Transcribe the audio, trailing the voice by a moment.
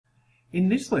In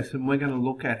this lesson, we're going to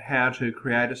look at how to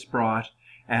create a sprite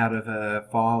out of a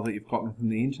file that you've gotten from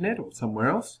the internet or somewhere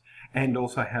else, and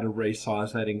also how to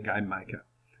resize that in GameMaker.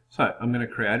 So I'm going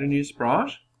to create a new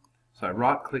sprite. So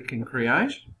right click and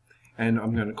create, and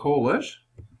I'm going to call it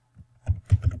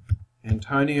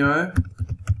Antonio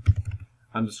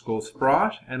underscore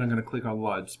sprite, and I'm going to click on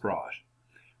load sprite.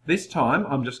 This time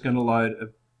I'm just going to load a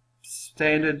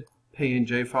standard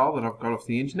PNG file that I've got off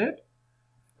the internet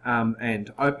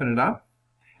and open it up,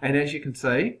 and as you can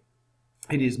see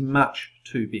it is much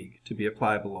too big to be a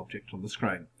playable object on the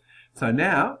screen. So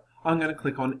now I'm going to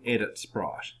click on edit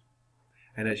sprite,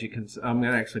 and as you can see, I'm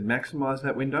going to actually maximize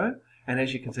that window, and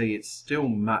as you can see it's still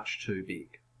much too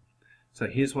big. So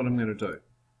here's what I'm going to do.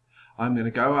 I'm going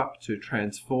to go up to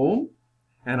transform,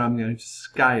 and I'm going to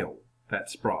scale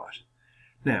that sprite.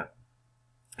 Now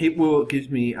it gives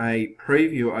me a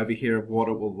preview over here of what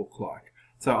it will look like.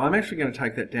 So I'm actually going to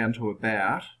take that down to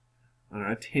about, I don't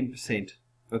know, 10%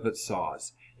 of its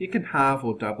size. You can halve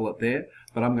or double it there,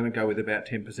 but I'm going to go with about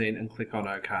 10% and click on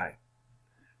OK.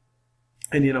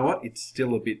 And you know what? It's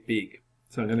still a bit big.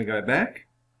 So I'm going to go back.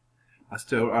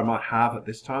 I might halve it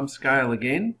this time, scale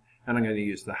again, and I'm going to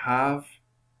use the halve.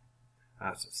 So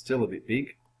it's still a bit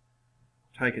big.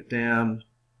 Take it down.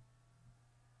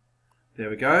 There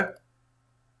we go.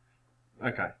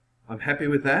 Okay, I'm happy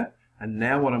with that. And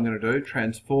now what I'm going to do,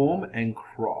 transform and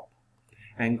crop.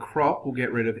 And crop will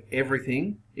get rid of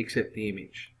everything except the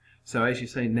image. So as you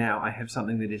see now, I have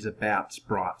something that is about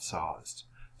sprite sized.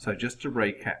 So just to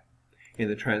recap, in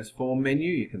the transform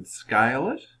menu you can scale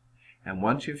it, and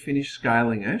once you've finished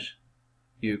scaling it,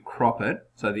 you crop it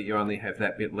so that you only have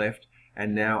that bit left.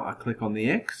 And now I click on the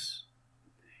X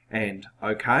and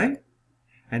OK.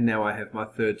 And now I have my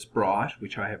third sprite,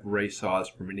 which I have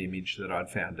resized from an image that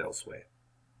I'd found elsewhere.